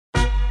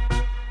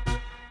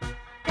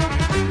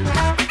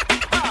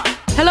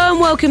Hello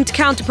and welcome to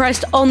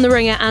Counterpressed on The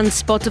Ringer and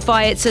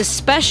Spotify. It's a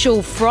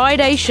special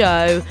Friday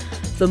show,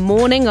 the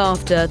morning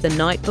after, the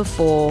night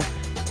before.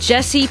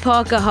 Jessie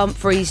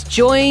Parker-Humphries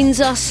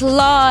joins us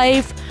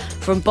live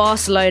from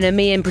Barcelona.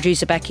 Me and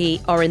producer Becky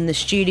are in the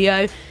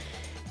studio.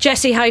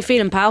 Jessie, how you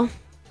feeling, pal?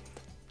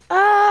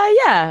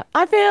 Yeah,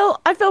 I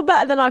feel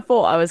better than I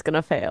thought I was going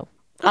to feel.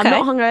 Okay. I'm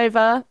not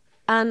hungover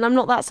and I'm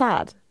not that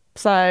sad.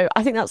 So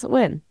I think that's a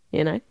win,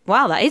 you know?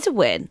 Wow, that is a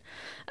win.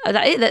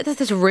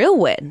 That's a real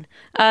win.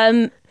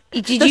 Shock.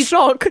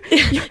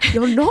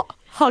 You're not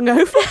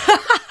hungover?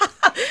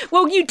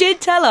 Well, you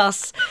did tell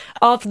us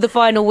after the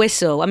final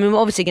whistle. I mean, we're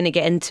obviously going to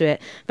get into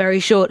it very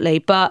shortly,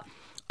 but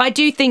I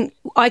do think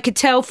I could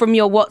tell from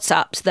your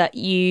WhatsApps that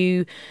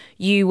you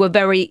were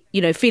very,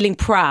 feeling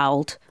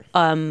proud.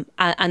 And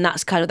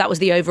that was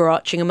the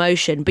overarching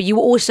emotion. But you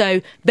were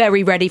also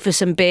very ready for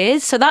some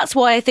beers. So that's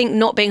why I think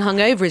not being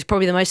hungover is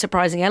probably the most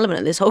surprising element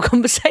of this whole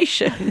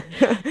conversation.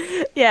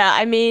 Yeah,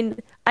 I mean,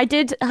 I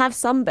did have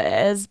some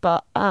beers,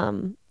 but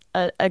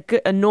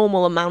a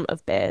normal amount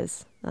of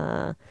beers.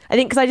 I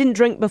think because I didn't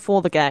drink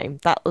before the game.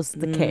 That was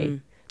the key.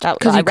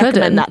 I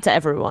recommend that to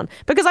everyone.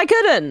 Because I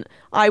couldn't.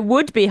 I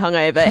would be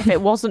hungover if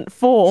it wasn't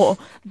for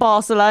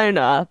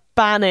Barcelona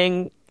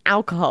banning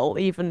alcohol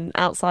even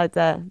outside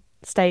their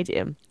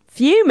stadium.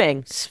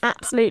 Fuming.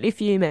 Absolutely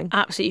fuming.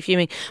 Absolutely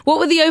fuming. What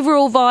were the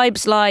overall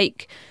vibes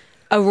like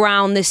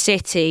around the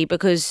city?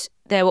 Because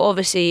there were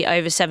obviously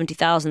over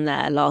 70,000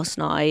 there last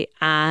night,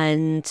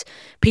 and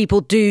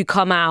people do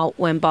come out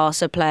when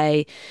Barca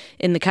play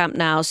in the Camp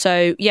Nou.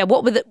 So yeah,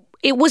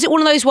 was it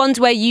one of those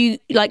ones where you,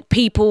 like,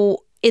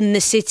 people in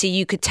the city,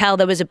 you could tell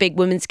there was a big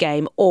women's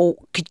game, or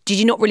did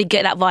you not really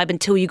get that vibe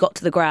until you got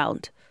to the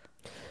ground?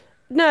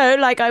 No,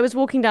 like, I was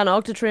walking down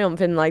Arc de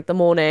Triomphe in like the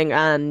morning,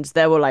 and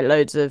there were like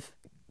loads of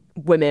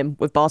women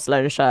with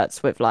Barcelona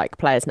shirts with like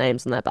players'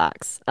 names on their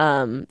backs.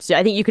 So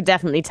I think you could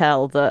definitely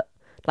tell that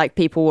like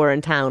people were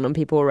in town and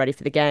people were ready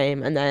for the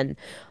game. And then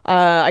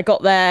I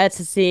got there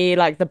to see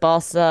like the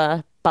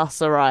Barca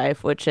bus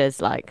arrive, which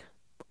is like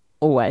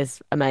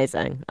always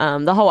amazing.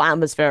 The whole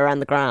atmosphere around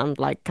the ground,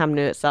 like Camp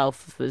Nou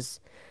itself, was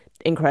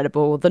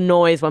incredible. The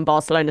noise when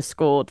Barcelona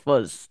scored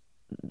was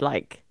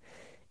like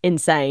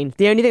insane.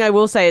 The only thing I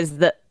will say is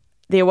that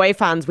the away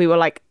fans, we were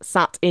like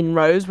sat in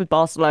rows with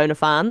Barcelona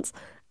fans,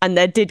 and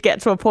there did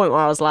get to a point where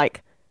I was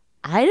like,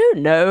 I don't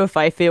know if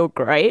I feel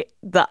great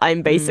that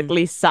I'm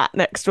basically sat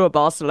next to a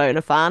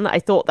Barcelona fan. I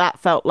thought that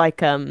felt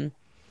like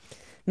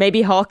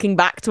maybe harking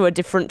back to a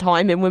different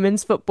time in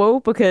women's football,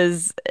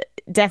 because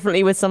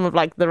definitely with some of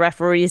like the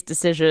referees'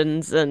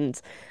 decisions,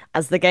 and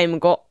as the game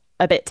got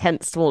a bit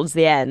tense towards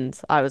the end,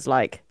 I was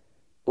like,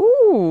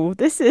 ooh,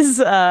 this is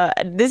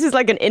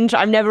like an intro.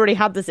 I've never really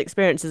had this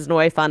experience as an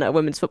away fan at a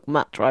women's football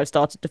match where I've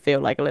started to feel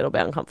like a little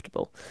bit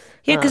uncomfortable.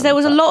 Yeah, because there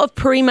was a lot of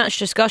pre-match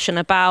discussion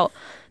about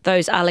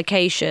those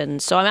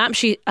allocations. So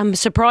I'm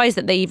surprised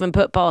that they even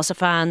put Barca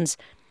fans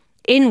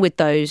in with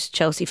those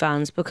Chelsea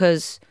fans,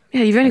 because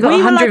you've only got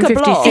 150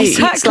 like seats.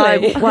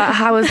 Exactly. Like,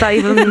 how is that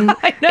even?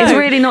 It's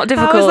really not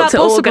difficult to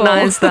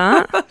organise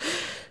that.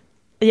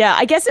 Yeah,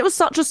 I guess it was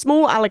such a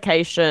small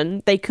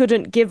allocation, they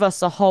couldn't give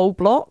us a whole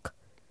block.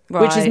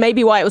 Right. Which is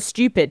maybe why it was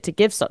stupid to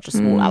give such a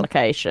small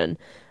allocation.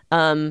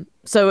 So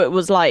it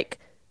was like,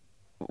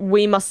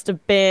 we must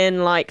have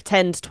been like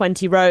 10 to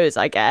 20 rows,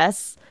 I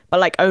guess, but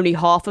like only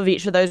half of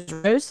each of those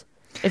rows,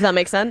 if that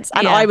makes sense.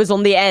 And I was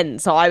on the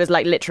end, so I was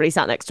like literally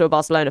sat next to a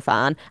Barcelona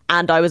fan,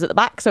 and I was at the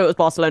back, so it was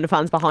Barcelona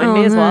fans behind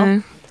me as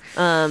well.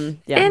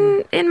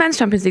 Yeah. In men's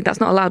Champions League,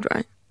 that's not allowed,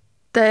 right?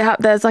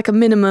 There's like a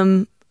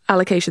minimum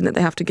allocation that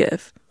they have to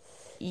give.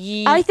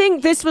 I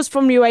think this was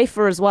from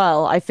UEFA as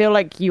well. I feel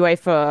like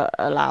UEFA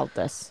allowed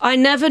this. I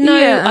never know.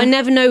 Yeah. I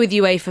never know with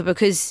UEFA,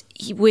 because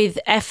with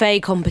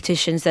FA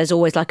competitions, there's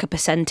always like a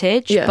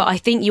percentage. Yeah. But I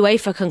think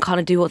UEFA can kind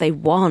of do what they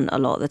want a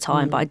lot of the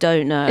time. But I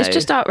don't know. It's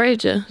just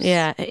outrageous.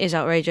 Yeah, it is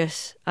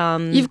outrageous.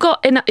 You've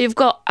got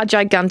a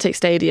gigantic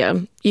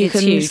stadium. You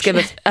can just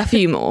give a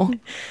few more.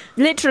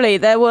 Literally,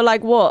 there were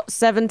like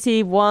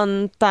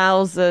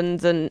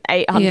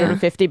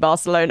 71,850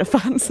 Barcelona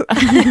fans.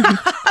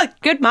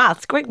 Good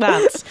maths, quick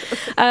maths.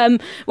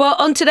 Well,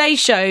 on today's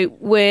show,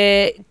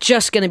 we're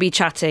just going to be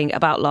chatting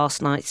about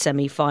last night's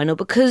semi-final,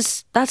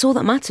 because that's all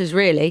that matters,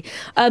 really.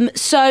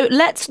 So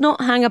let's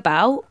not hang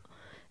about.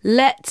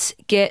 Let's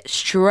get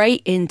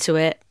straight into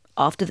it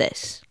after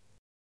this.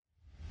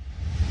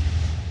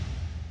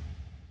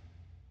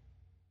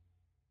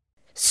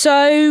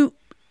 So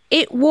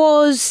it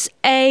was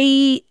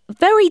a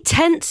very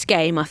tense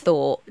game, I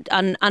thought,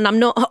 and I'm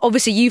not,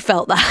 obviously you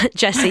felt that,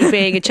 Jessie,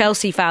 being a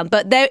Chelsea fan,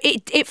 but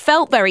it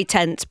felt very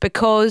tense,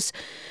 because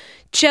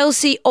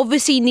Chelsea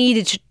obviously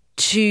needed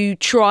to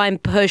try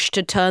and push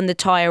to turn the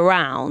tie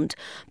around,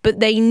 but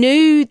they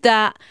knew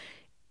that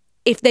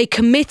if they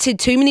committed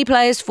too many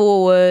players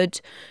forward,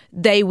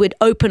 they would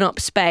open up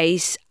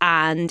space,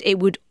 and it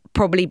would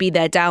probably be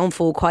their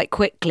downfall quite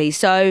quickly.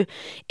 So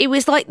it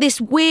was like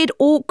this weird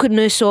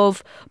awkwardness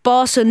of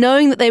Barca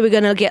knowing that they were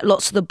going to get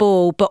lots of the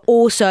ball, but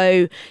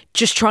also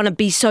just trying to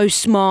be so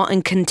smart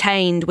and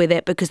contained with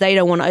it because they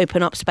don't want to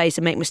open up space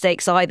and make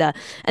mistakes either.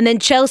 And then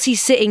Chelsea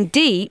sitting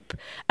deep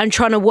and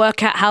trying to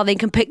work out how they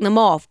can pick them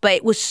off. But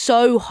it was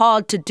so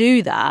hard to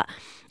do that.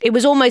 It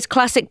was almost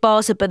classic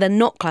Barca, but they're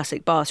not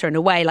classic Barca in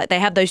a way. Like they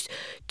had those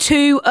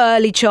two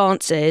early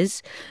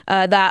chances,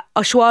 that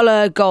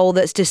Oshuala goal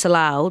that's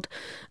disallowed.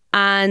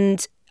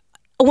 And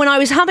when I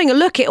was having a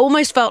look, it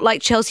almost felt like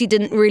Chelsea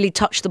didn't really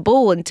touch the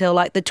ball until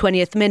like the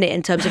 20th minute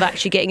in terms of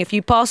actually getting a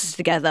few passes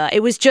together.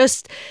 It was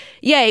just,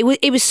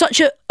 it was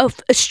such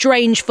a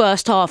strange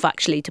first half,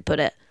 actually, to put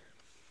it.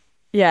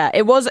 Yeah,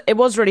 it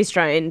was really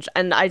strange.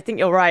 And I think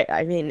you're right.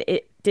 I mean,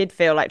 it did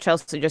feel like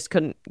Chelsea just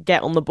couldn't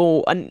get on the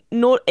ball, and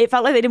it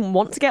felt like they didn't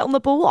want to get on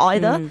the ball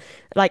either.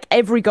 Like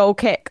every goal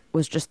kick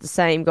was just the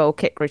same goal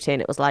kick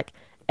routine. It was like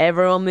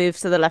everyone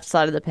moves to the left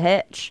side of the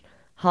pitch,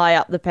 high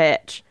up the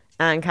pitch,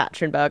 and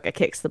Katrinberger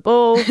kicks the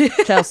ball.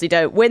 Chelsea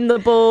don't win the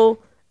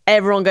ball.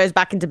 Everyone goes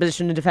back into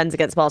position and defends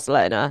against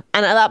Barcelona.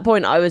 And at that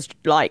point, I was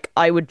like,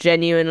 I would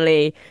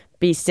genuinely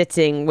be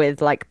sitting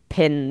with like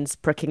pins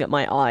pricking at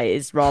my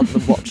eyes rather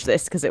than watch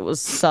this, because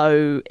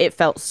it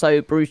felt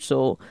so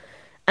brutal.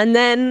 And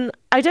then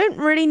I don't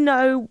really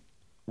know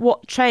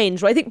what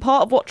changed. I think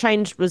part of what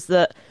changed was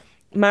that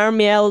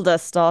Maramielda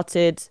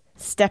started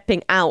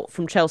stepping out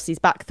from Chelsea's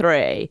back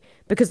three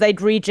because they'd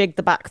rejigged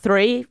the back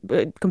three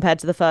compared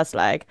to the first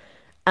leg.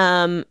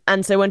 And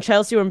so when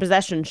Chelsea were in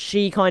possession,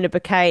 she kind of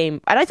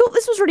became, and I thought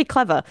this was really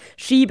clever,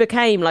 she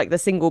became like the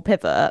single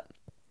pivot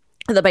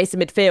at the base of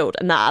midfield,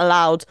 and that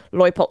allowed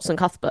Loipots and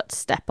Cuthbert to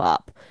step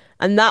up.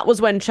 And that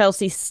was when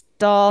Chelsea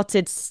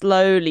started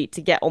slowly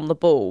to get on the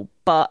ball,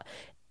 but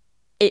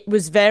it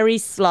was very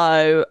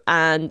slow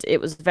and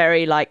it was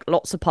very like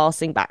lots of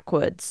passing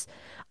backwards.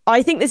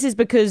 I think this is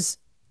because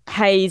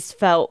Hayes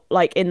felt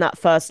like in that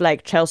first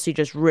leg, Chelsea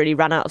just really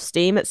ran out of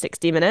steam at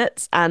 60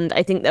 minutes. And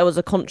I think there was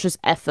a conscious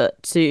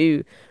effort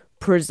to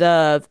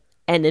preserve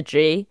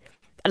energy.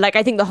 Like,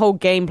 I think the whole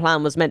game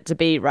plan was meant to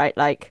be, right,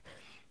 like,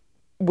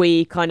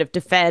 we kind of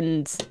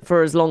defend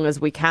for as long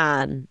as we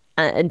can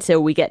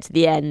until we get to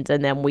the end,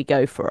 and then we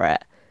go for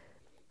it.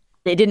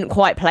 It didn't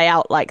quite play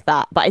out like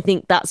that, but I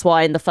think that's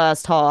why in the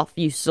first half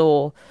you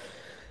saw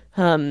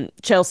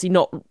Chelsea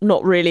not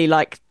really,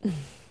 like,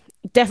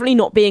 definitely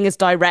not being as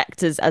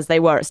direct as they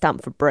were at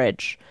Stamford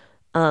Bridge.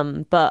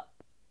 But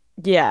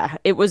yeah,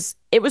 it was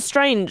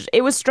strange.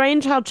 It was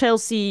strange how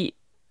Chelsea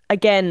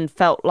again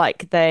felt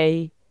like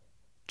they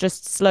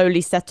just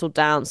slowly settled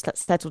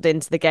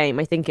into the game.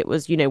 I think it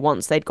was,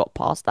 once they'd got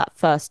past that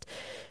first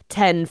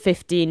 10,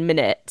 15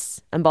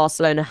 minutes and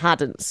Barcelona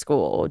hadn't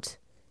scored,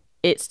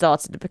 it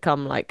started to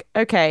become like,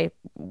 okay,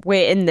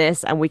 we're in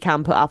this and we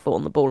can put our foot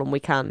on the ball and we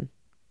can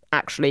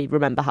actually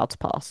remember how to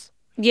pass.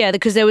 Yeah,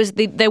 because there was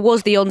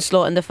the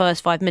onslaught in the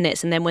first 5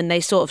 minutes, and then when they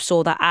sort of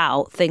saw that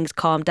out, things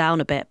calmed down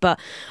a bit. But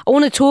I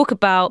want to talk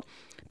about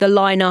the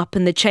lineup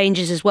and the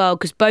changes as well,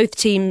 because both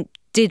teams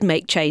did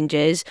make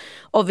changes.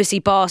 Obviously,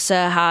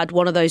 Barca had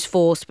one of those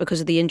forced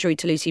because of the injury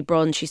to Lucy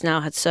Bronze. She's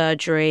now had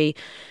surgery.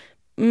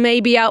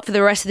 Maybe out for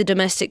the rest of the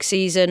domestic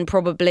season,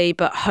 probably,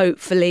 but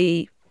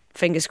hopefully,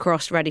 fingers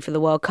crossed, ready for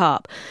the World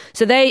Cup.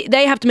 So they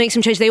have to make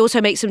some changes. They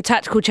also make some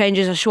tactical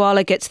changes.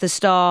 Oshuala gets the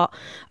start.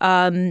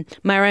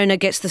 Mairona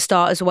gets the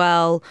start as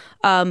well.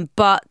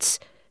 But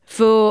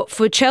for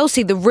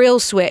Chelsea, the real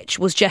switch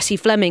was Jessie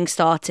Fleming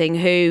starting,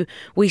 who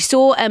we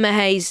saw Emma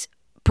Hayes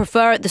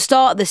prefer at the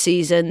start of the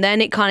season. Then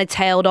it kind of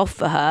tailed off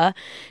for her.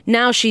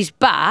 Now she's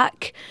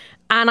back.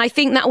 And I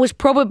think that was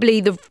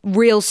probably the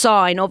real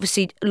sign.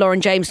 Obviously,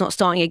 Lauren James not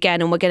starting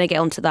again, and we're going to get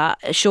onto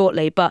that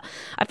shortly. But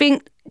I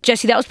think,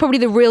 Jessie, that was probably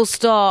the real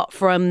start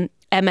from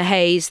Emma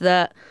Hayes.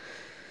 That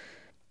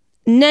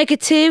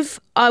negative,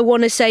 I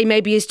want to say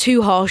maybe is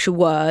too harsh a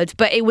word,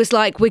 but it was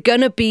like, we're going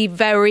to be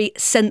very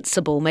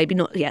sensible. Maybe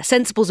not,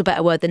 sensible's a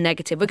better word than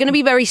negative. We're going to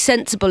be very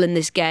sensible in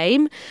this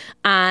game,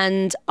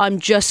 and I'm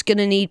just going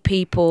to need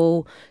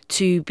people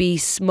to be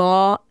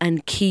smart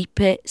and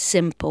keep it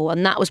simple.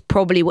 And that was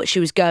probably what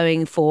she was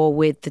going for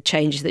with the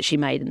changes that she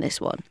made in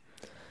this one.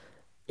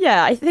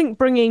 Yeah, I think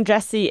bringing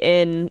Jessie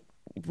in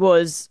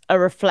was a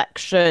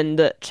reflection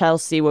that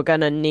Chelsea were going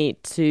to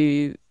need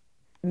to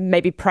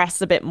maybe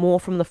press a bit more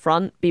from the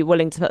front, be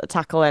willing to put the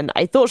tackle in.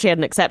 I thought she had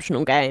an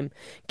exceptional game,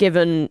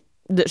 given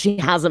that she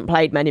hasn't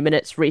played many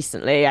minutes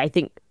recently. I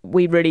think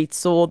we really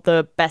saw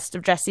the best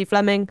of Jessie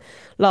Fleming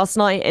last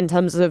night in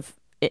terms of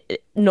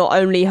not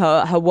only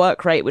her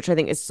work rate, which I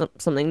think is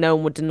something no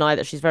one would deny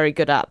that she's very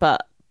good at,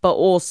 but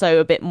also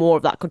a bit more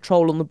of that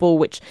control on the ball,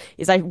 which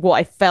is what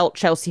I felt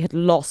Chelsea had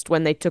lost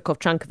when they took off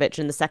Cankovic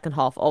in the second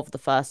half of the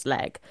first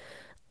leg.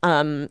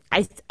 I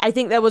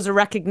think there was a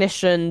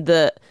recognition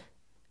that,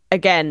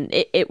 again,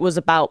 it was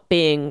about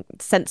being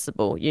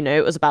sensible.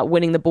 It was about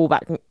winning the ball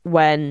back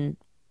when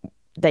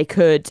they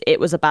could. It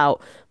was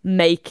about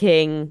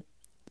making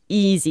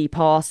easy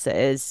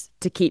passes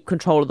to keep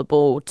control of the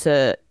ball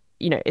to,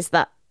 it's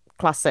that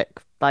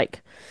classic,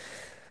 like,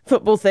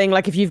 football thing,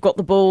 like if you've got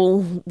the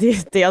ball,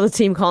 the other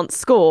team can't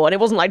score. And it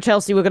wasn't like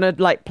Chelsea were going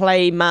to like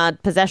play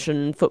mad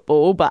possession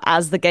football, but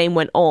as the game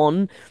went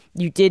on,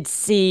 you did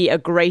see a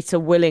greater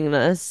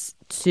willingness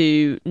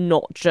to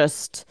not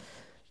just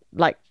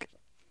like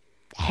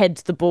head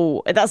the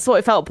ball. That's what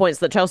it felt at points,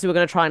 that Chelsea were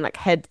going to try and like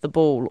head the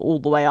ball all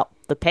the way up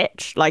the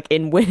pitch, like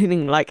in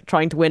winning, like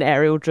trying to win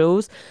aerial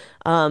duels.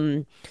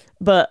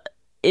 But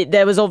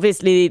there was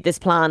obviously this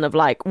plan of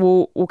like,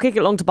 we'll kick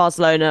it long to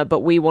Barcelona,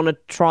 but we want to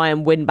try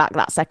and win back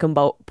that second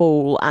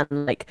ball and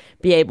like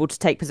be able to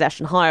take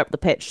possession higher up the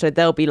pitch, so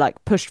they'll be like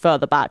pushed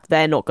further back.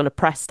 They're not going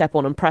to step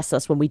on and press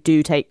us when we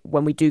do get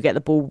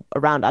the ball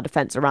around our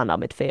defence, around our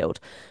midfield.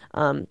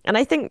 And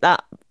I think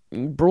that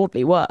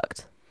broadly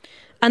worked.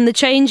 And the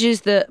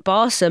changes that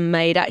Barca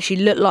made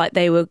actually looked like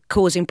they were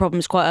causing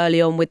problems quite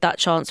early on, with that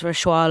chance for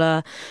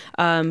Achuala.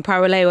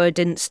 Paralelo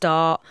didn't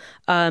start.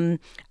 And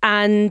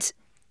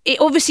it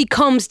obviously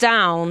comes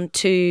down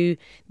to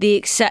the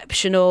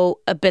exceptional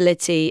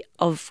ability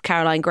of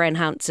Caroline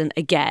Graham-Hansen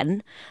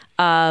again.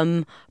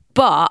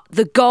 But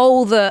the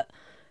goal that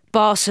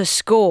Barca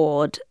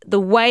scored, the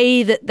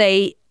way that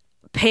they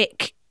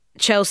pick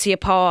Chelsea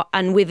apart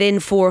and within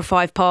 4 or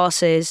 5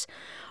 passes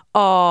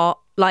are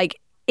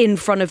like in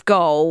front of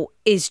goal,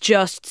 is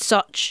just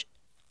such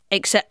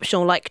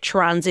exceptional like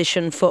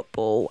transition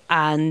football.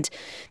 And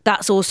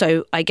that's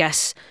also, I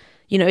guess,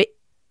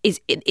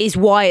 it is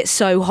why it's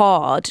so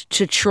hard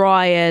to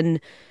try and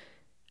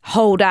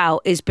hold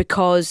out, is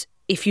because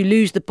if you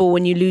lose the ball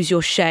and you lose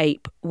your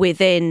shape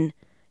within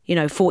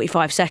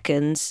 45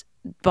 seconds,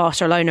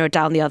 Barcelona are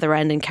down the other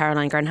end and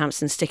Caroline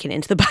Graham-Hansen sticking it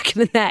into the back of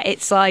the net.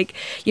 It's like,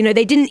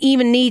 they didn't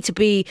even need to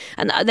be,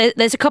 and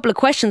there's a couple of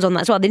questions on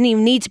that as well. They didn't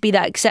even need to be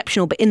that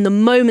exceptional, but in the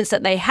moments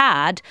that they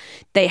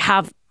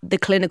have the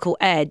clinical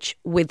edge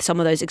with some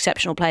of those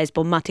exceptional players.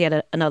 Bonmati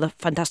had another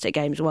fantastic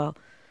game as well.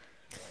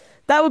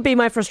 That would be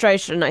my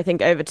frustration, I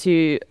think, over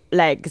 2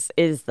 legs,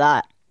 is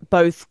that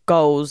both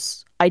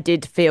goals I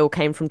did feel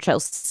came from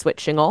Chelsea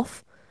switching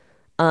off.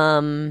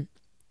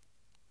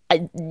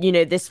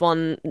 This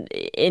one,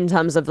 in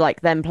terms of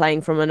like them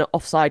playing from an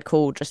offside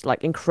call just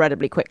like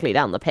incredibly quickly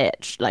down the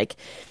pitch, like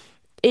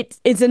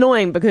it's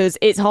annoying because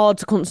it's hard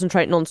to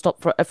concentrate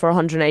non-stop for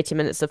 180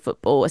 minutes of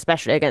football,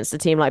 especially against a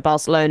team like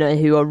Barcelona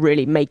who are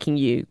really making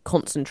you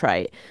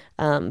concentrate.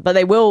 But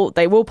they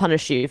will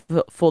punish you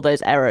for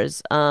those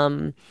errors.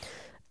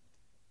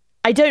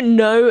 I don't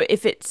know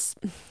if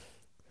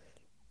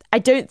I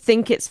don't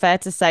think it's fair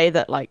to say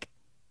that like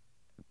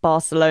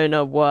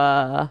Barcelona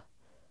were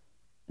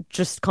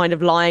just kind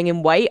of lying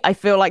in wait. I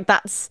feel like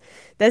there's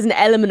an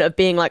element of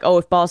being like, oh,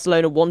 if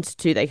Barcelona wanted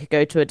to, they could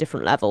go to a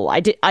different level.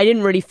 I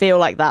didn't really feel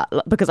like that,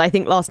 because I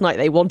think last night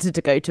they wanted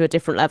to go to a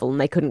different level and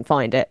they couldn't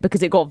find it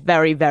because it got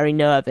very, very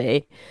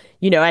nervy.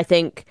 I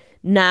think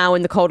now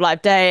in the cold light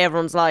of day,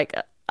 everyone's like,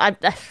 and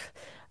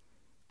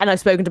I've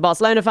spoken to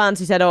Barcelona fans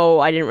who said, oh,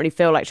 I didn't really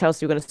feel like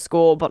Chelsea were going to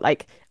score, but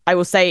like I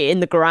will say in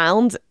the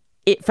ground,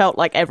 it felt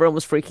like everyone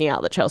was freaking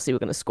out that Chelsea were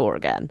going to score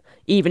again,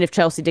 even if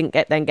Chelsea didn't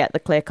get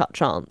the clear-cut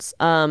chance.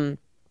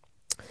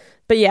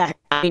 But yeah,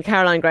 I mean,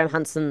 Caroline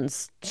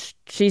Graham-Hansen's,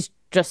 she's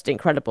just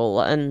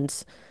incredible.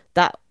 And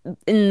that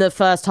in the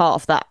first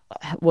half, that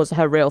was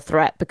her real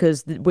threat,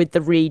 because with the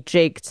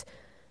rejigged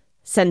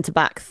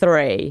centre-back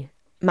 3,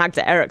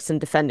 Magda Eriksson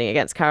defending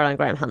against Caroline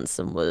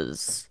Graham-Hansen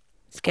was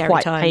scary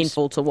quite times.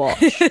 Painful to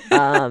watch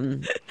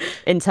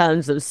in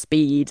terms of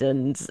speed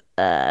and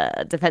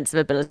defensive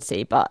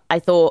ability. But I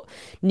thought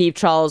Niamh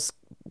Charles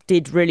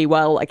did really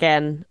well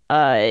again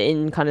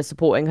in kind of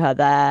supporting her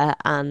there.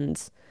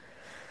 And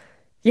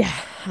yeah,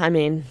 I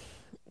mean,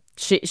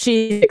 she's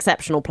an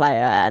exceptional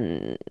player,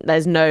 and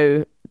that's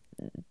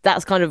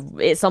kind of,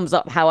 it sums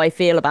up how I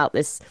feel about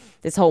this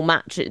whole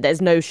match.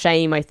 There's no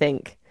shame, I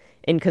think,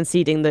 in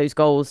conceding those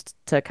goals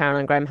to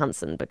Caroline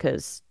Graham-Hansen,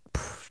 because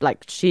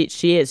like she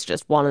is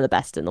just one of the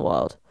best in the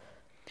world.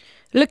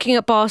 Looking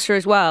at Barca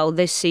as well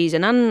this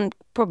season, and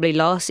probably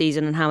last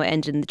season, and how it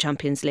ended in the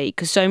Champions League,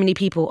 because so many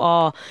people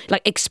are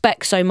like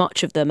expect so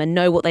much of them and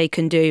know what they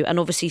can do, and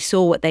obviously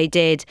saw what they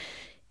did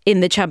in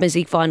the Champions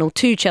League final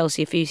to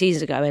Chelsea a few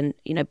seasons ago, and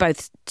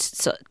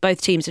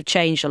both teams have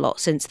changed a lot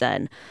since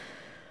then.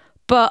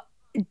 But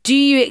do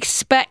you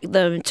expect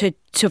them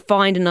to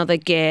find another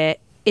gear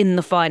in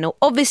the final?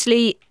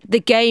 Obviously,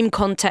 the game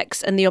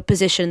context and the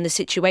opposition, the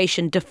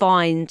situation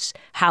defines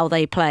how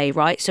they play,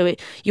 right? So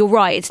you're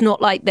right. It's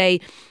not like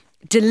they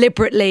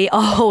deliberately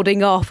are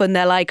holding off and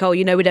they're like, oh,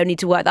 we don't need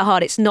to work that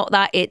hard. It's not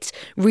that. It's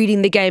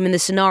reading the game and the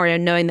scenario,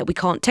 knowing that we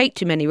can't take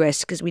too many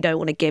risks because we don't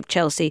want to give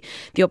Chelsea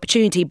the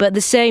opportunity. But at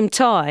the same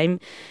time,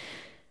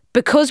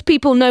 because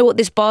people know what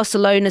this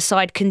Barcelona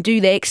side can do,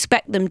 they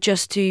expect them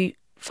just to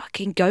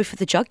fucking go for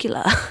the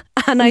jugular.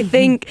 And I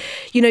think,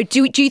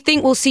 do you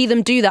think we'll see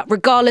them do that,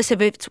 regardless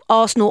of if it's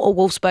Arsenal or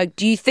Wolfsburg?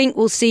 Do you think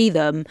we'll see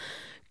them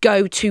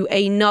go to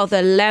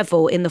another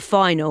level in the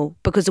final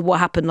because of what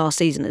happened last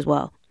season as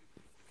well?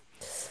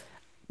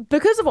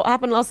 Because of what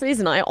happened last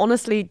season, I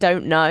honestly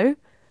don't know.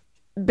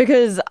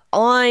 Because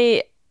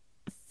I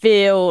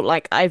feel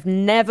like I've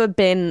never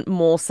been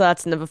more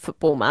certain of a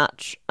football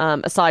match,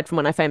 aside from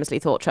when I famously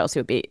thought Chelsea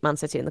would beat Man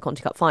City in the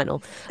Conti Cup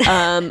final,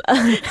 than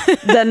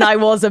I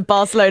was of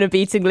Barcelona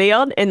beating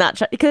Lyon in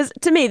that. Because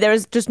to me, there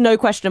is just no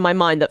question in my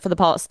mind that for the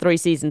past 3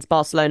 seasons,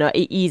 Barcelona are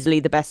easily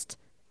the best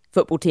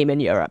football team in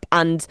Europe.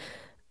 And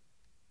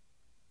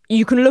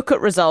you can look at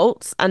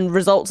results, and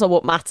results are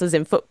what matters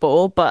in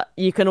football, but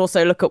you can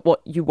also look at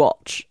what you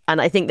watch.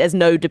 And I think there's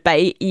no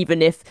debate,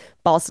 even if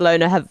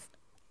Barcelona have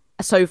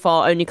so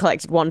far only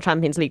collected 1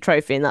 Champions League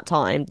trophy in that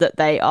time, that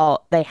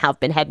they have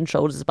been head and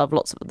shoulders above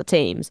lots of other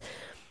teams.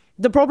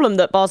 The problem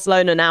that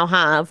Barcelona now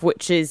have,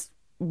 which is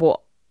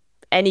what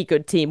any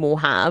good team will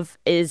have,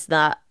 is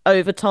that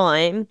over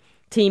time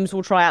teams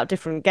will try out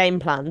different game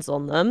plans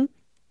on them,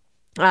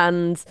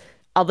 and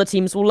other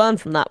teams will learn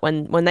from that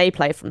when they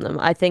play from them.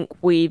 I think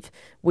we've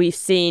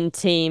seen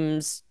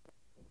teams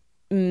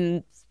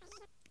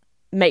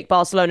make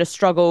Barcelona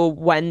struggle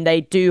when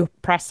they do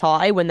press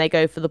high, when they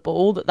go for the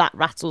ball, that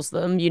rattles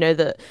them. You know,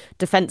 that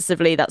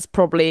defensively, that's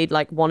probably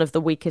like one of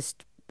the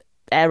weakest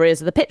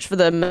areas of the pitch for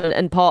them.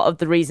 And part of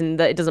the reason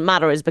that it doesn't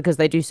matter is because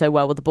they do so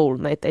well with the ball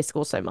and they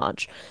score so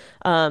much.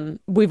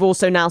 We've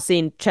also now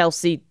seen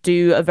Chelsea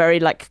do a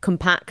very like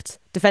compact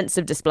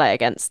defensive display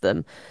against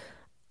them.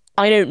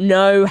 I don't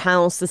know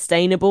how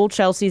sustainable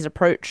Chelsea's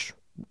approach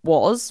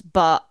was,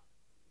 but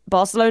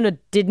Barcelona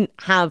didn't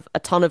have a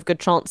ton of good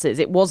chances.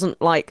 It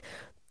wasn't like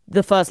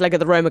the first leg of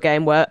the Roma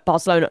game where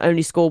Barcelona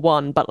only scored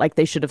 1, but like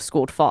they should have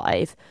scored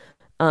 5.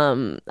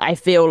 I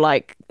feel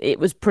like it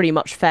was pretty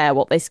much fair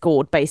what they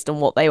scored based on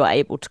what they were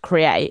able to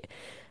create.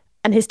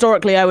 And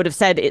historically, I would have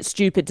said it's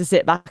stupid to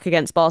sit back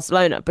against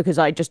Barcelona because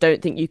I just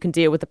don't think you can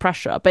deal with the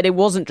pressure. But it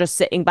wasn't just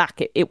sitting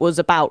back. It was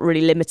about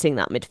really limiting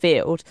that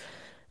midfield.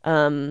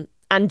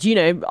 And, you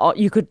know,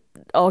 you could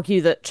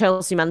argue that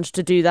Chelsea managed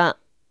to do that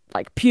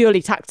like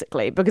purely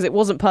tactically because it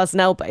wasn't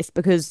personnel based,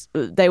 because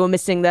they were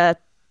missing their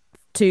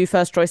 2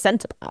 first choice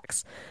centre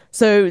backs.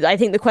 So I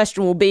think the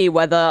question will be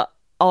whether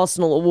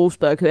Arsenal or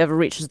Wolfsburg, whoever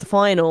reaches the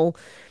final,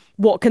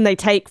 what can they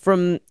take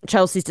from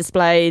Chelsea's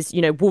displays?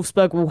 You know,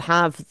 Wolfsburg will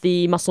have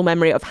the muscle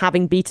memory of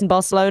having beaten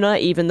Barcelona,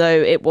 even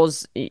though it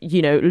was,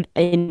 you know,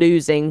 in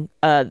losing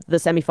the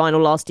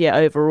semi-final last year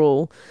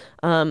overall.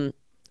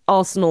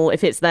 Arsenal,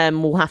 if it's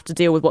them, will have to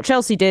deal with what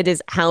Chelsea did,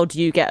 is how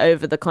do you get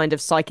over the kind of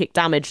psychic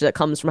damage that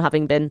comes from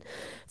having been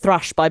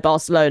thrashed by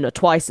Barcelona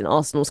twice in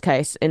Arsenal's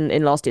case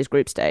in last year's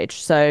group stage.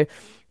 So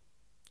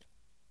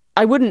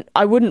I wouldn't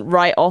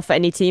write off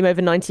any team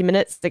over 90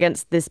 minutes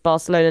against this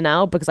Barcelona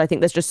now, because I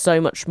think there's just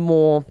so much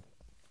more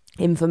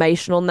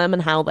information on them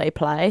and how they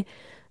play.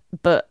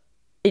 But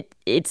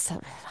it's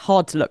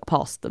hard to look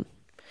past them.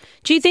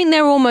 Do you think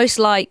they're almost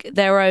like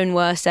their own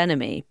worst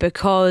enemy?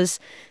 Because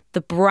the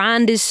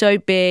brand is so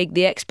big,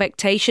 the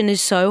expectation is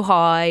so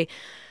high.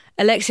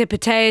 Alexia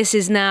Putellas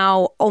is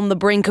now on the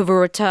brink of a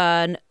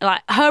return.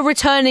 Like, her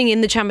returning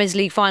in the Champions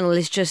League final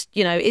is just,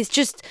 you know,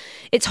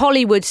 it's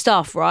Hollywood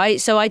stuff, right?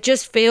 So I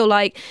just feel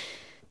like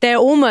they're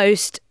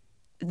almost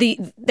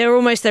their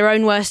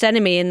own worst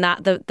enemy, in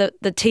that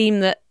the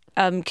team that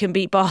can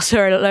beat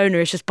Barcelona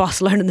is just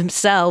Barcelona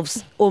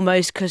themselves,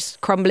 almost, because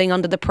crumbling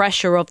under the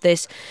pressure of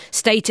this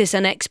status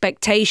and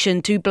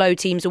expectation to blow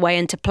teams away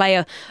and to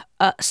play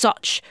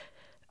such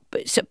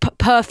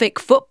perfect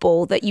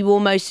football that you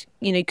almost,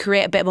 you know,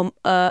 create a bit of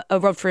a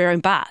rub for your own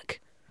back.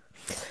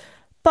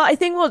 But I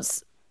think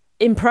what's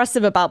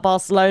impressive about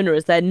Barcelona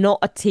is they're not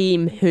a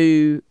team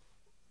who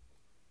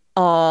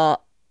are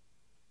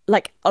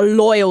like are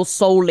loyal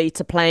solely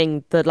to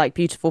playing the like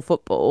beautiful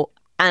football.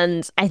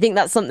 And I think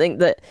that's something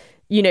that,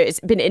 you know, it's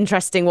been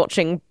interesting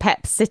watching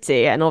Pep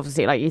City, and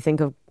obviously like you think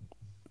of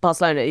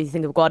Barcelona, you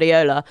think of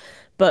Guardiola,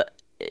 but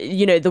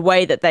you know, the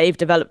way that they've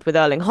developed with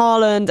Erling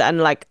Haaland and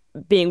like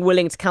being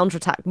willing to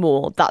counterattack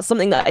more, that's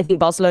something that I think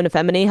Barcelona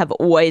Femini have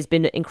always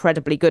been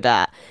incredibly good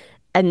at.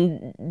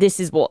 And this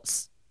is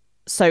what's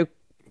so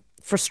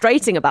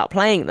frustrating about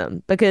playing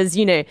them, because,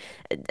 you know,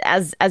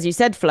 as you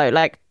said, Flo,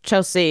 like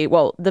Chelsea,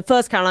 well, the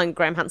first Caroline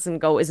Graham-Hansen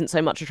goal isn't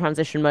so much a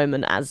transition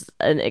moment as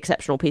an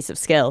exceptional piece of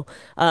skill,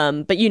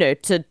 but you know,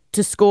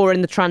 to score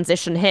in the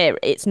transition here,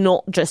 it's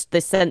not just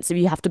this sense of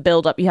you have to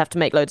build up, you have to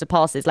make loads of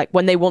passes. Like,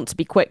 when they want to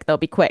be quick, they'll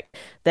be quick.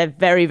 They're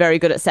very, very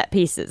good at set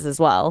pieces as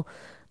well.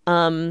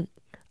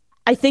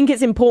 I think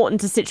it's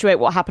important to situate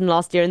what happened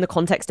last year in the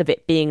context of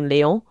it being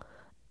Lyon.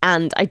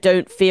 And I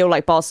don't feel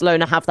like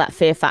Barcelona have that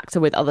fear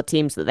factor with other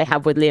teams that they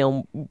have with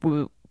Lyon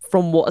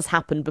from what has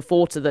happened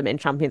before to them in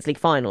Champions League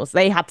finals.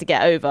 They had to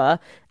get over,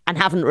 and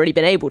haven't really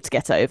been able to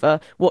get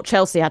over, what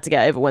Chelsea had to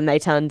get over when they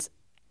turned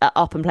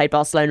up and played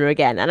Barcelona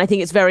again. And I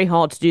think it's very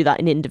hard to do that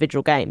in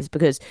individual games,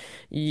 because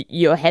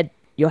your head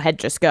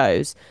just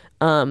goes.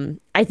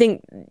 I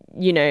think,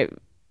 you know,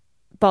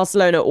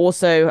 Barcelona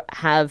also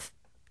have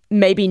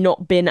maybe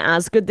not been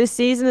as good this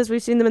season as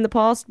we've seen them in the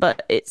past,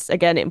 but it's,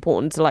 again,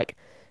 important to like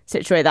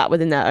situate that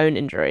within their own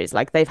injuries.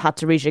 Like, they've had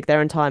to rejig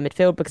their entire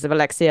midfield because of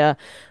Alexia.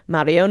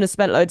 Mariona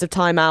spent loads of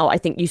time out. I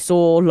think you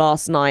saw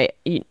last night,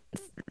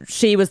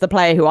 she was the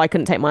player who I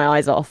couldn't take my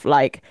eyes off.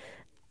 Like,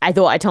 I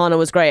thought Aitana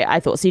was great. I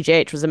thought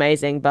CGH was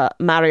amazing, but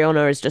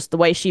Mariona is just, the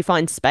way she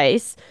finds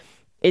space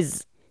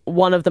is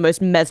one of the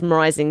most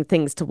mesmerizing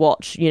things to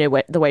watch.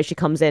 The way she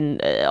comes in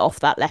off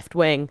that left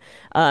wing,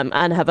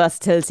 and her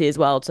versatility as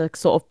well to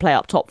sort of play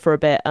up top for a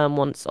bit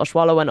once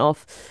Oshuala went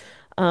off.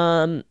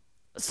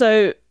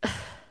 So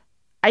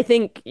I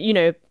think,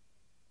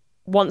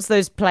 once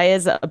those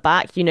players are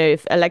back,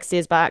 if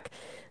Alexia's back,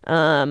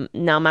 now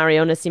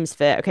Mariona seems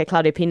fit. Okay,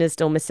 Claudia Pina's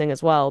still missing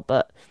as well,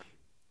 but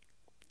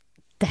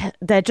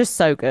they're just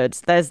so good.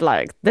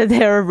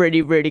 They're a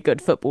really, really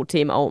good football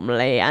team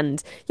ultimately.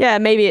 And yeah,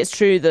 maybe it's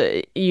true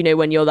that,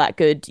 when you're that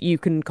good, you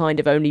can kind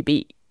of only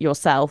beat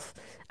yourself.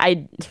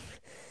 I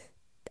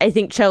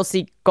think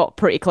Chelsea got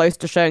pretty close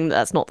to showing that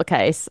that's not the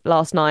case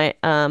last night,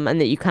 and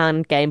that you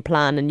can game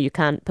plan and you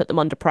can put them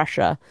under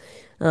pressure.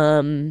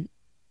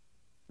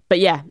 But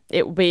yeah,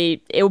 it will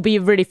be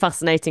a really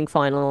fascinating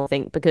final, I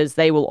think, because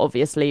they will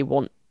obviously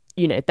want,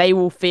 they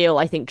will feel,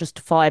 I think,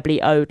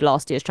 justifiably owed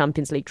last year's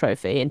Champions League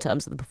trophy in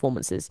terms of the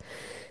performances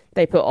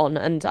they put on.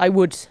 And I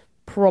would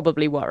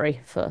probably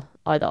worry for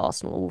either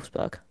Arsenal or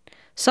Wolfsburg.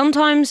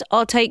 Sometimes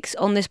our takes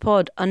on this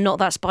pod are not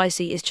that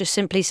spicy. It's just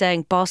simply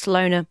saying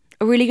Barcelona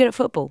are really good at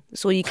football.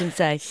 That's all you can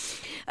say.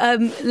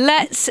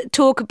 Let's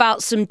talk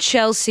about some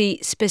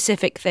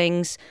Chelsea-specific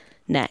things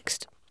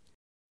next.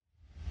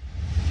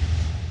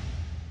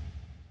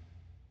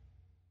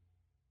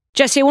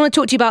 Jesse, I want to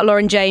talk to you about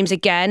Lauren James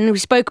again. We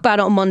spoke about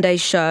it on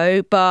Monday's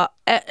show, but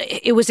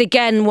it was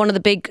again one of the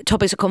big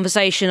topics of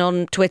conversation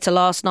on Twitter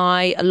last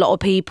night. A lot of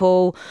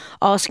people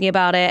asking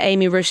about it.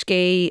 Amy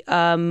Ruski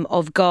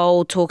of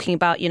Goal talking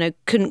about,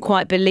 couldn't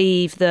quite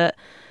believe that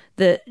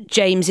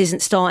James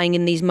isn't starting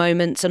in these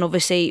moments. And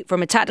obviously,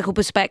 from a tactical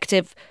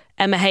perspective,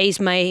 Emma Hayes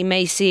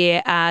may see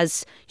it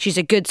as she's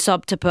a good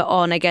sub to put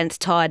on against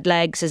tired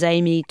legs, as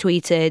Amy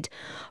tweeted.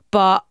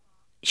 But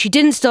she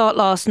didn't start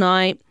last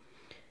night.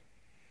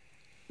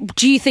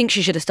 Do you think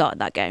she should have started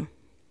that game?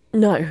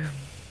 No.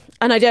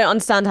 And I don't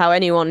understand how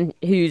anyone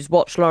who's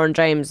watched Lauren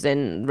James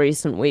in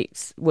recent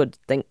weeks would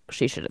think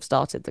she should have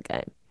started the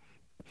game.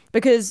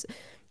 Because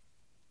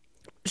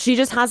she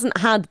just hasn't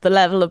had the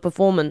level of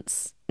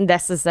performance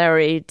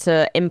necessary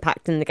to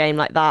impact in the game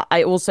like that.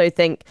 I also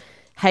think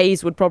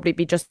Hayes would probably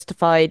be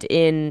justified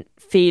in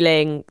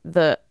feeling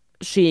that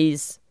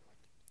she's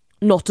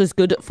not as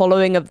good at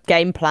following a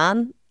game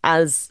plan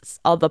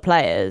as other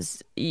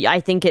players. I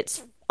think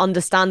it's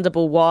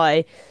understandable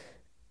why,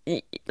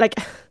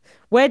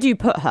 where do you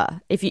put her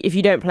if you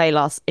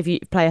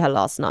play her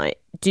last night?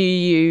 Do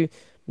you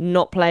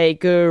not play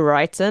Guru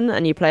Wrighton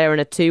and you play her in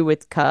a 2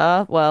 with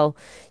Kerr? Well,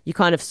 you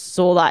kind of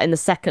saw that in the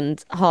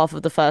second half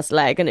of the first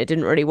leg and it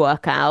didn't really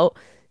work out.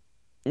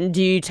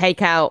 Do you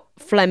take out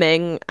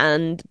Fleming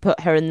and put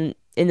her in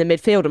the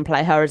midfield and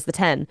play her as the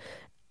 10?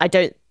 I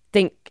don't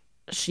think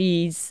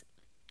she's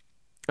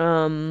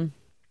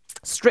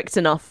strict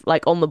enough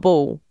on the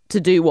ball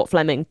to do what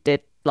Fleming did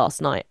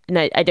last night.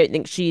 No, I don't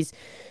think she's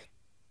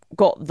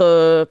got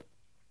the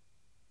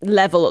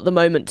level at the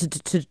moment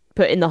to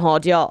put in the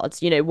hard yards.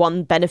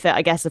 One benefit,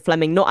 I guess, of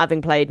Fleming not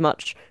having played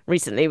much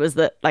recently was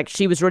that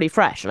she was really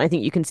fresh, and I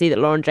think you can see that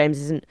Lauren James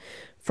isn't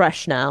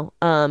fresh now.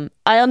 I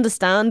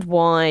understand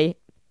why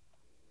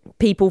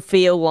people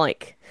feel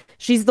like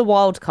she's the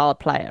wild card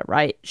player,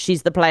 right?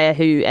 She's the player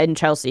who in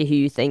Chelsea who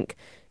you think,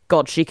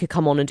 God, she could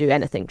come on and do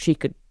anything. She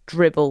could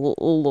dribble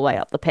all the way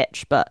up the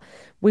pitch, but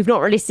we've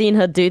not really seen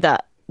her do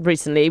that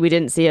recently. We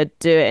didn't see her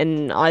do it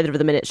in either of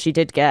the minutes she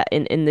did get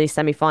in the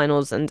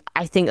semi-finals, and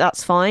I think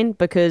that's fine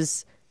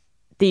because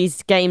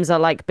these games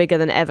are bigger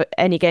than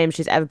any game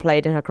she's ever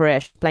played in her career.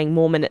 She's playing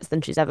more minutes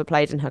than she's ever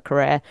played in her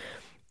career.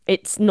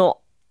 It's not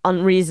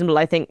unreasonable,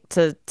 I think,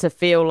 to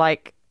feel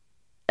like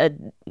a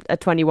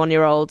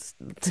 21-year-old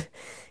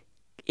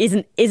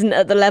isn't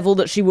at the level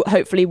that she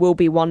hopefully will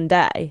be one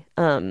day.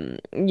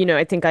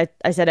 I think I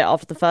said it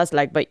after the first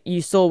leg, but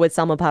you saw with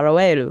Sama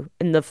Paraweru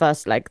in the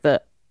first leg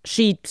that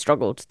she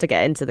struggled to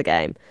get into the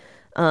game.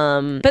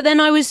 But then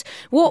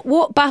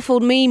what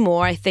baffled me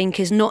more, I think,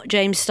 is not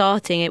James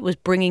starting. It was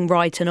bringing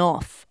Wrighton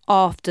off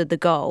after the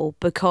goal,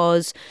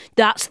 because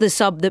that's the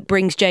sub that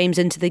brings James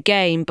into the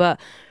game. But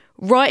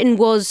Wrighton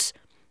was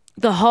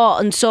the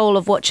heart and soul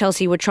of what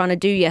Chelsea were trying to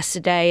do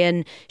yesterday,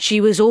 and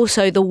she was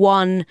also the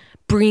one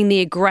bringing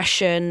the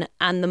aggression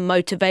and the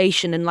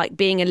motivation and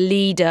being a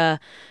leader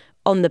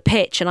on the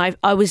pitch. And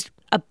I was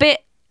a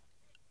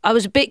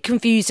bit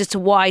confused as to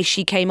why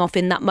she came off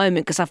in that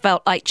moment, because I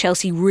felt like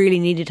Chelsea really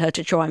needed her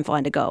to try and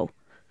find a goal.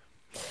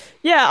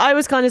 Yeah, I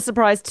was kind of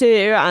surprised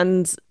too,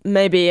 and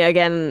maybe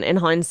again in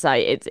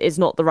hindsight it's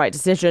not the right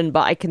decision,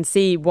 but I can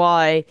see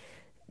why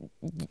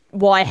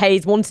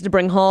Hayes wanted to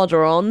bring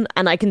Harder on,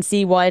 and I can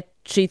see why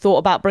she thought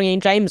about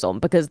bringing James on,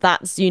 because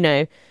that's,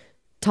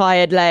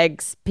 tired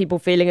legs, people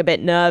feeling a bit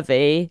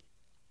nervy,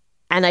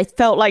 and I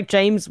felt like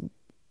James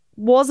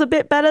was a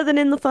bit better than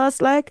in the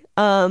first leg.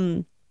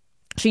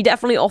 She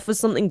definitely offers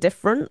something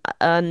different,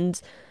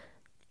 and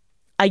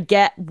I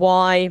get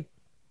why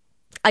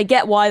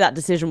that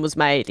decision was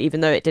made,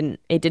 even though it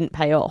didn't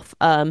pay off.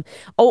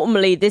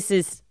 Ultimately, this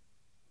is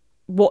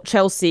what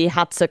Chelsea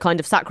had to kind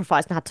of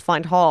sacrifice and had to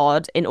find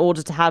hard in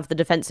order to have the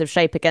defensive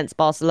shape against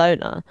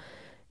Barcelona.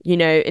 You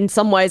know, in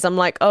some ways I'm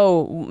like,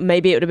 oh,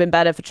 maybe it would have been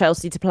better for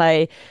Chelsea to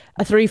play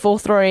a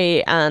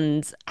 3-4-3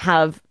 and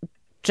have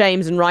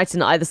James and Wright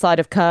on either side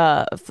of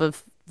Kerr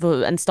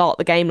and start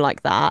the game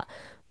like that.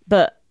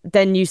 But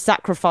then you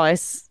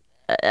sacrifice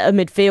a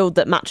midfield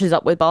that matches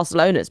up with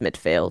Barcelona's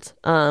midfield.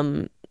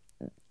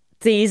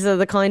 These are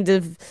the kind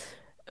of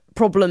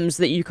problems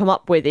that you come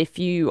up with if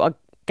you are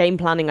game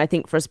planning, I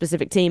think, for a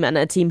specific team and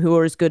a team who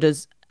are as good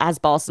as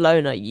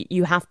Barcelona.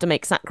 You have to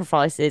make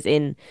sacrifices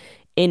in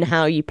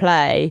how you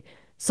play.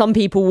 Some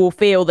people will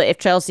feel that if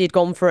Chelsea had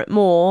gone for it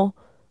more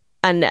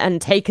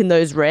and taken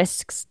those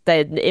risks,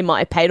 then it might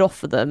have paid off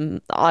for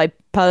them. I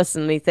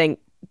personally think,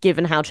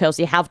 given how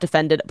Chelsea have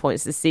defended at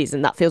points this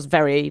season, that feels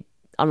very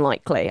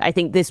unlikely. I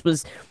think this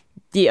was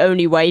the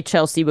only way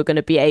Chelsea were going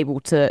to be able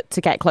to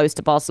get close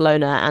to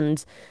Barcelona.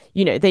 And,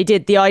 you know, they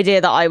did. The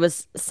idea that I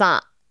was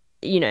sat,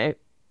 you know,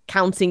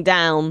 counting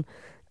down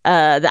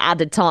the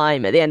added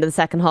time at the end of the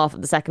second half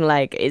of the second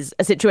leg is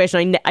a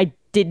situation I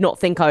did not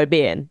think I would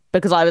be in,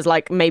 because I was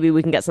like, maybe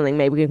we can get something,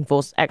 maybe we can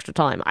force extra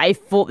time. I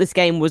thought this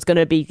game was going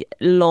to be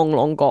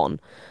long gone.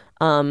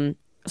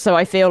 So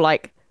I feel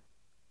like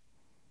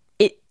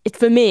it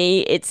for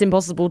me, it's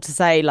impossible to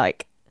say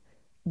like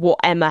what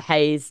Emma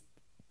Hayes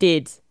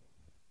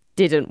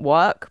didn't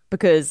work,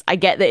 because I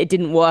get that it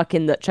didn't work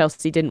in that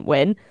Chelsea didn't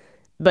win,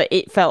 but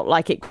it felt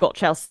like it got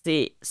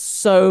Chelsea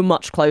so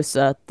much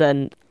closer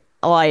than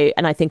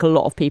I think a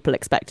lot of people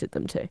expected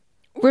them to.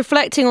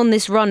 Reflecting on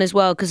this run as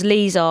well, because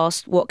Lee's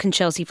asked, what can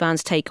Chelsea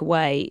fans take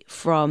away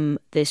from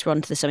this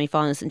run to the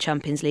semi-finals and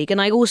Champions League?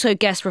 And I also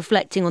guess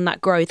reflecting on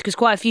that growth, because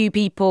quite a few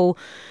people,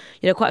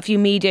 you know, quite a few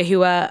media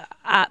who are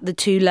at the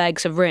two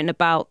legs have written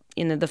about,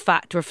 you know, the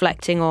fact,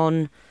 reflecting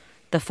on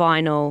the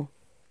final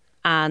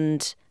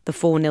and the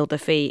 4-0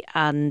 defeat,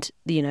 and,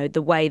 you know,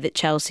 the way that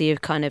Chelsea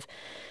have kind of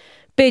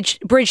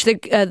bridged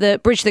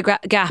the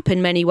gap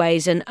in many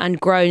ways and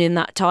grown in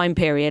that time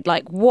period.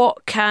 Like,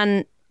 what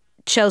can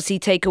Chelsea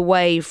take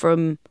away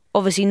from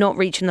obviously not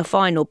reaching the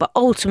final, but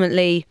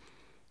ultimately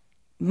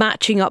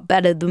matching up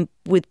better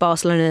with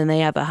Barcelona than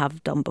they ever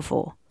have done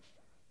before?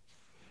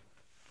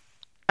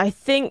 I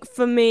think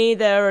for me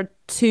there are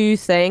two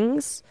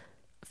things.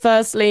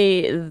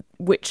 Firstly,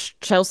 which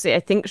Chelsea I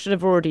think should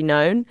have already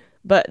known,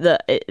 but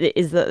that it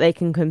is that they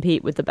can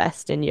compete with the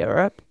best in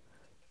Europe.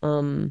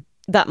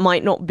 That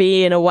might not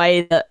be in a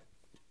way that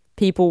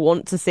people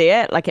want to see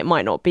it. Like, it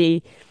might not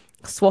be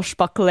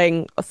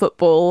swashbuckling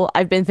football.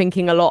 I've been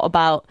thinking a lot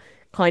about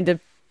kind of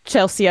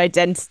Chelsea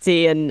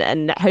identity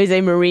and Jose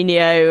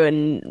Mourinho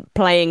and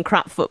playing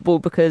crap football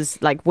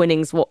because like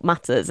winning's what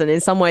matters. And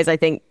in some ways I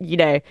think, you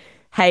know,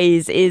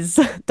 Hayes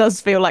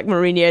does feel like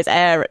Mourinho's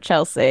heir at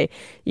Chelsea,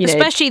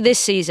 especially this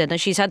season, and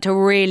she's had to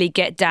really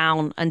get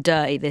down and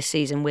dirty this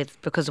season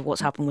because of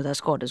what's happened with her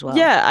squad as well.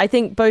 Yeah, I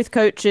think both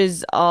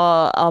coaches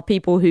are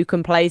people who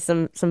can play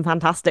some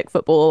fantastic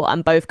football,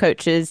 and both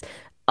coaches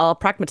are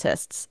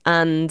pragmatists.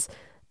 And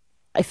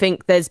I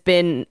think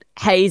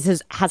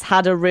Hayes has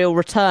had a real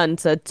return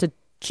to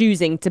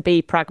choosing to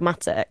be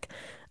pragmatic,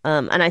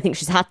 and I think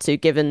she's had to,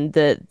 given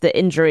the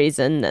injuries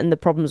and the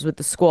problems with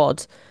the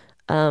squad.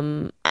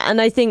 And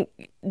I think,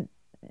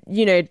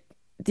 you know,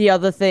 the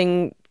other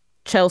thing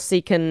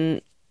Chelsea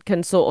can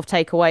sort of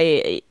take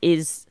away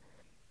is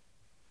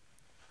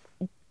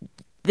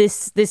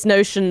this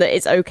notion that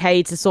it's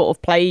okay to sort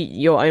of play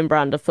your own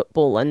brand of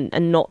football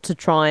and not to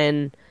try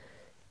and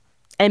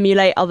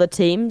emulate other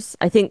teams.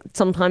 I think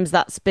sometimes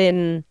that's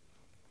been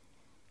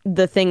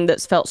the thing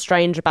that's felt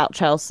strange about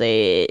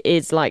Chelsea,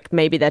 is like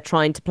maybe they're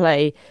trying to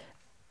play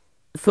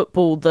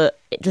football that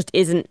it just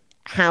isn't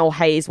how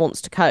Hayes wants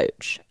to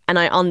coach. And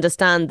I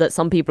understand that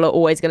some people are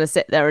always going to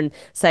sit there and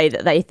say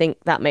that they think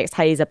that makes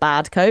Hayes a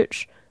bad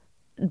coach.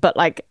 But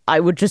like, I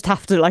would just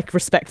have to like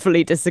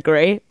respectfully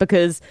disagree,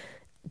 because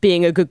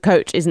being a good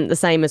coach isn't the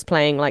same as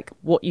playing like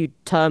what you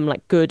term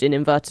like good in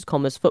inverted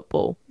commas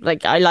football.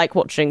 Like, I like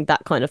watching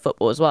that kind of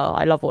football as well.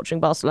 I love watching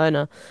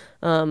Barcelona.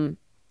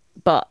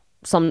 But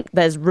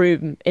there's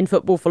room in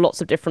football for lots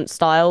of different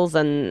styles.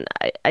 And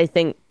I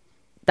think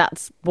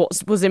that's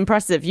what was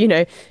impressive. You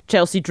know,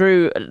 Chelsea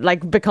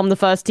become the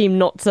first team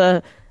not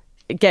to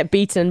get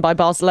beaten by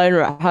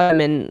Barcelona at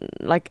home in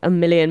like a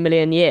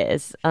million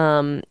years.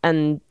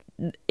 And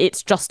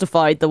it's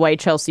justified the way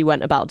Chelsea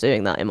went about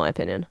doing that, in my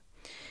opinion.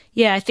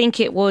 Yeah, I think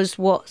it was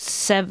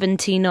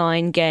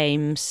 79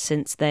 games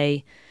since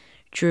they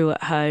drew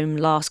at home,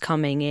 last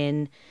coming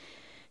in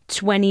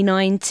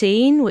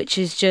 2019, which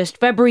is just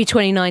February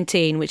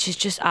 2019, which is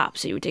just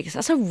absolutely ridiculous.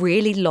 That's a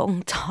really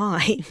long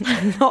time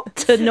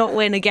not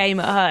win a game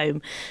at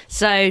home.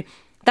 So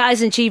that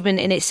is an achievement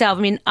in itself.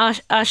 I mean,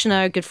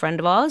 Ashna, a good friend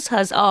of ours,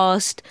 has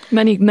asked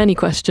many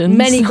questions.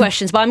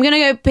 But I'm going to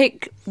go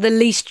pick the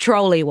least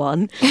trolly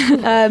one.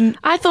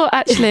 I thought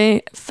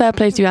actually, fair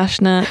play to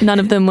Ashna, none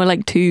of them were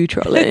like too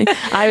trolly.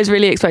 I was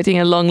really expecting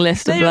a long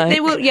list of like.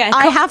 They were, yeah.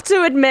 I have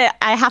to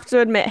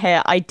admit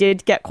here, I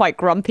did get quite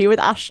grumpy with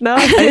Ashna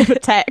over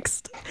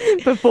text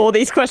before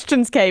these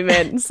questions came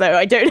in. So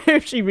I don't know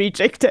if she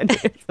rejigged any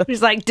of them. It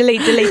was like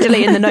delete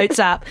in the notes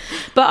app.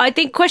 But I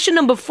think question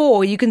number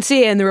 4, you can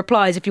see it in the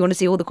replies if you want to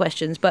see all the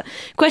questions. But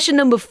question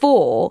number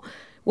 4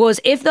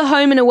 was, if the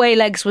home and away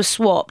legs were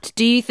swapped,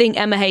 do you think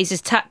Emma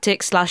Hayes'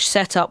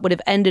 tactics/setup would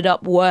have ended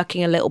up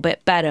working a little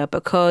bit better?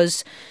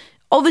 Because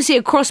obviously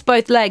across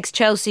both legs,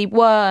 Chelsea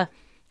were,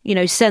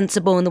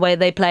 sensible in the way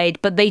they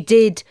played, but they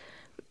did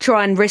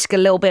try and risk a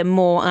little bit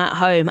more at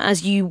home,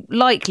 as you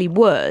likely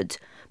would.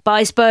 But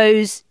I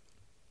suppose,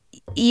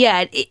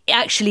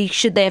 actually,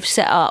 should they have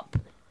set up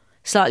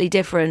slightly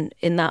different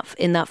in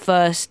that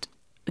first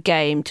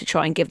game to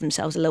try and give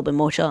themselves a little bit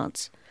more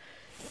chance?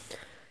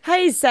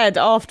 Hayes said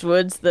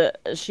afterwards that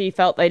she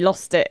felt they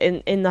lost it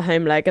in the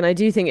home leg, and I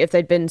do think if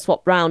they'd been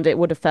swapped round, it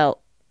would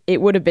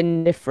have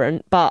been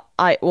different. But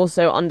I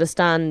also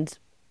understand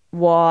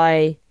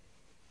why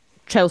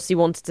Chelsea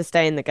wanted to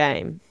stay in the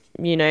game.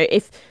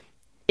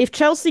 If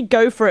Chelsea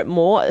go for it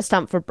more at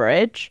Stamford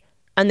Bridge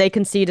and they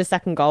concede a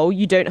second goal,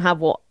 you don't have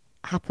what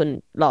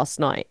happened last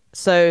night.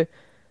 So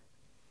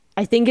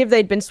I think if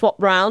they'd been swapped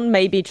round,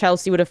 maybe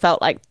Chelsea would have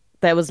felt like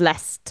there was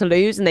less to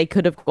lose and they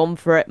could have gone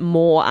for it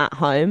more at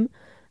home.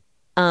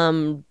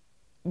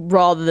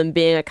 Rather than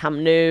being a Camp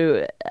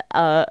Nou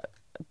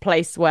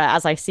place where,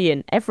 as I see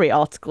in every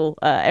article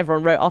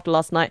everyone wrote after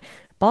last night,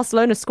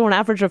 Barcelona score an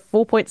average of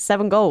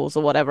 4.7 goals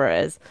or whatever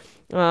it is.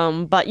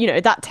 But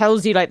that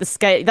tells you like the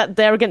scale, that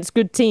they're against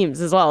good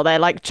teams as well. They're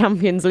like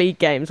Champions League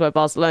games where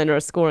Barcelona are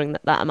scoring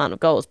that amount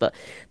of goals. But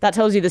that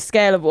tells you the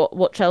scale of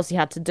what Chelsea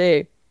had to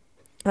do.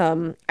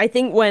 I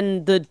think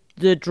when the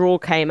draw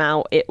came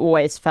out, it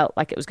always felt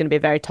like it was going to be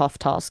a very tough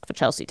task for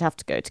Chelsea to have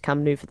to go to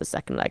Camp Nou for the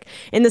second leg.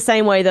 In the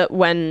same way that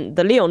when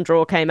the Lyon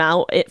draw came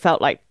out, it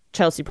felt like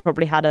Chelsea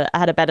probably had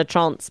a better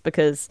chance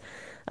because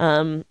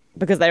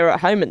they were at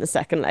home in the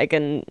second leg.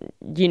 And,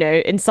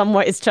 in some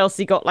ways,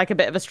 Chelsea got like a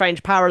bit of a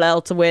strange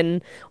parallel to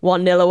win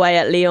 1-0 away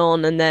at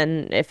Lyon and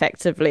then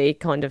effectively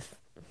kind of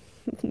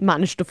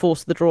managed to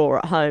force the draw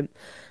at home.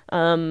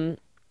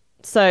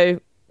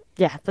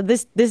 Yeah, but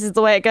this is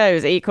the way it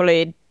goes.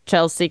 Equally,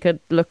 Chelsea could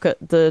look at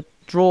the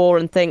draw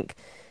and think,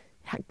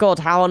 God,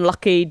 how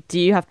unlucky do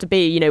you have to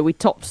be? We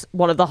topped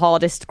one of the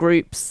hardest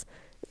groups,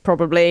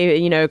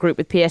 probably, a group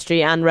with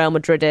PSG and Real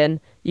Madrid in.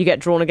 You get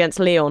drawn against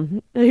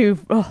Lyon, who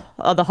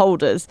are the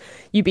holders.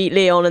 You beat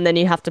Lyon and then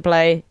you have to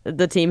play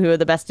the team who are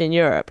the best in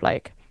Europe.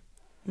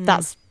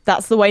 That's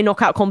the way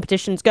knockout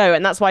competitions go.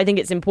 And that's why I think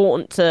it's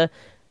important to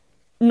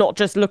not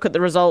just look at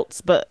the results,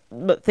 but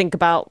think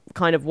about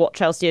kind of what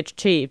Chelsea had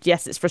achieved.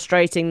 Yes, it's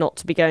frustrating not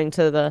to be going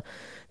to the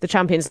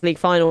Champions League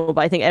final,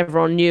 but I think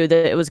everyone knew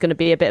that it was going to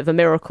be a bit of a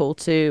miracle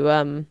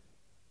to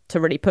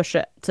really push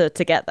it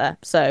to get there.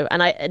 So,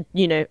 and I,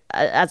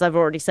 as I've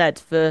already said,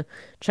 for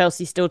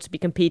Chelsea still to be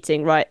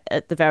competing right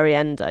at the very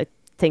end, I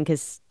think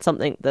is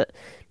something that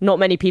not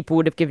many people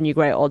would have given you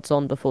great odds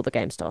on before the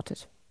game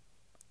started.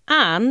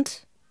 And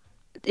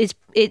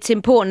it's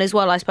important as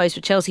well, I suppose,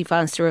 for Chelsea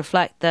fans to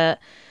reflect that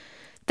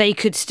they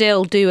could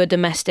still do a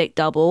domestic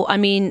double. I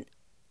mean,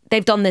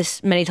 they've done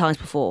this many times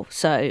before,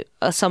 so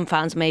some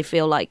fans may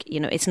feel like,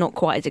 it's not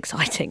quite as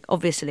exciting,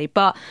 obviously,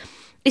 but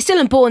it's still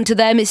important to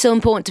them. It's still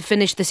important to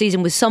finish the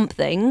season with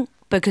something,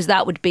 because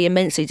that would be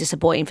immensely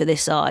disappointing for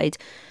this side.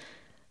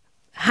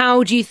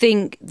 How do you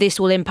think this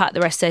will impact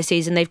the rest of their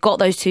season? They've got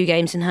those 2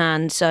 games in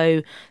hand,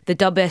 so the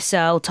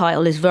UWCL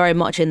title is very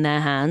much in their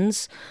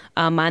hands,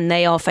 and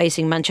they are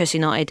facing Manchester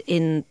United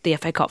in the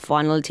FA Cup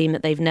final, a team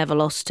that they've never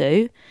lost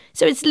to.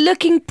 So it's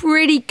looking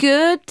pretty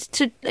good.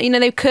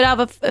 They could have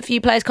a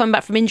few players coming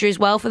back from injury as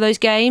well for those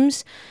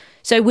games.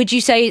 So would you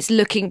say it's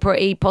looking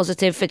pretty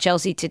positive for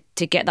Chelsea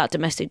to get that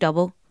domestic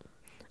double?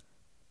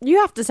 You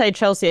have to say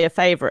Chelsea are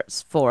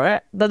favourites for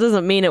it. That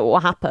doesn't mean it will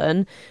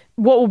happen.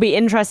 What will be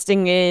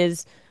interesting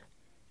is,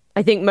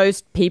 I think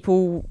most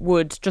people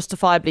would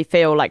justifiably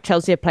feel like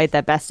Chelsea have played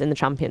their best in the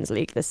Champions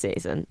League this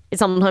season.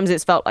 Sometimes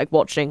it's felt like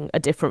watching a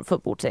different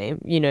football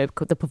team,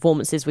 the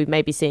performances we've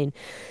maybe seen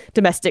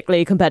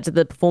domestically compared to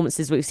the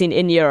performances we've seen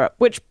in Europe,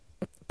 which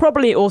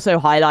probably also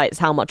highlights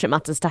how much it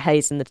matters to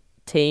Hayes and the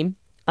team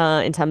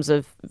in terms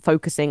of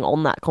focusing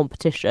on that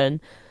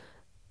competition.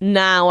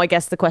 Now, I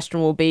guess the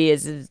question will be,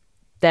 is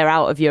they're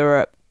out of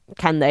Europe,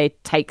 can they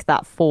take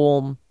that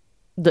form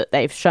that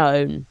they've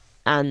shown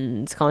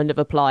and kind of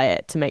apply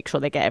it to make sure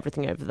they get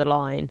everything over the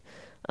line?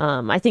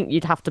 I think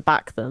you'd have to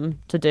back them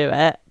to do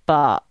it,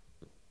 but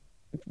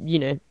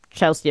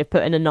Chelsea have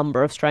put in a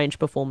number of strange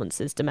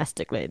performances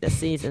domestically this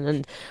season,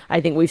 and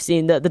I think we've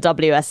seen that the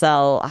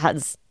WSL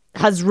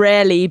has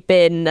rarely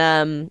been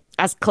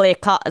as clear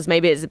cut as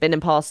maybe it's been in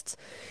past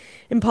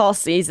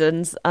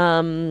seasons.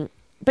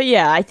 But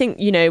yeah, I think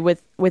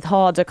with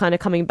Harder kind of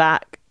coming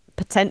back,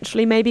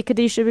 potentially maybe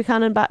Khadija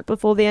Buchanan back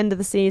before the end of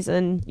the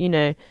season,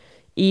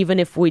 even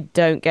if we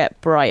don't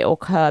get Bright or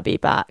Kirby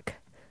back,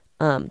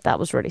 That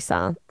was really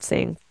sad.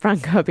 Seeing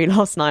Frank Kirby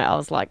last night, I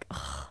was like,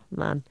 oh,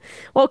 man,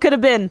 what could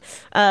have been?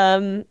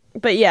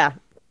 But yeah,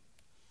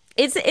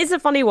 it's a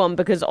funny one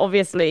because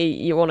obviously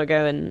you want to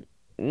go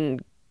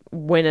and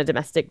win a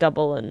domestic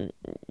double, and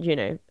you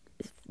know,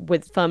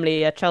 with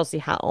firmly a Chelsea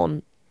hat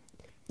on,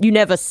 you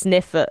never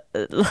sniff at,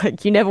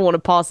 like, you never want to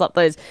pass up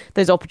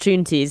those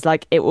opportunities.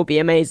 Like, it will be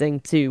amazing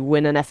to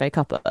win an FA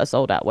Cup at a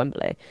sold out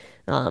Wembley.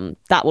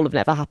 That will have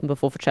never happened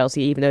before for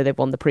Chelsea, even though they've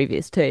won the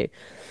previous two.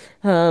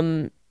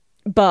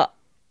 But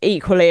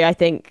equally, I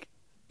think,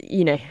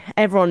 you know,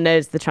 everyone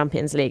knows the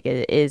Champions League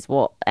is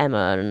what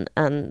Emma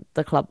and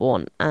the club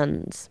want,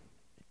 and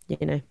you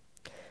know,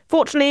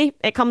 fortunately,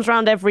 it comes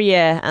around every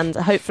year, and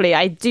hopefully,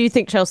 I do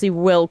think Chelsea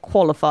will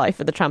qualify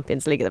for the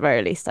Champions League at the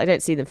very least. I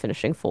don't see them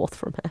finishing fourth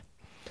from here.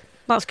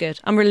 That's good.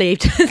 I'm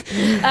relieved.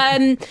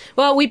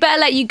 Well, we better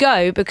let you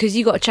go because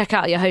you got to check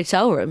out your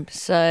hotel room.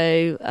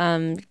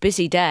 So,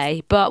 busy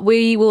day. But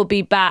we will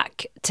be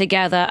back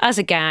together as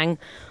a gang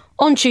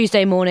on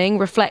Tuesday morning,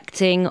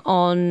 reflecting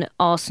on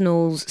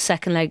Arsenal's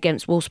second leg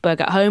against Wolfsburg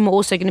at home. We're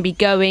also going to be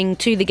going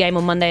to the game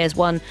on Monday as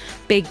one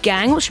big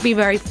gang, which should be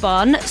very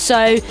fun.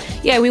 So,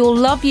 yeah, we will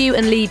love you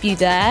and leave you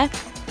there.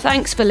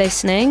 Thanks for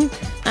listening,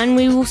 and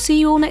we will see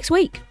you all next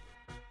week.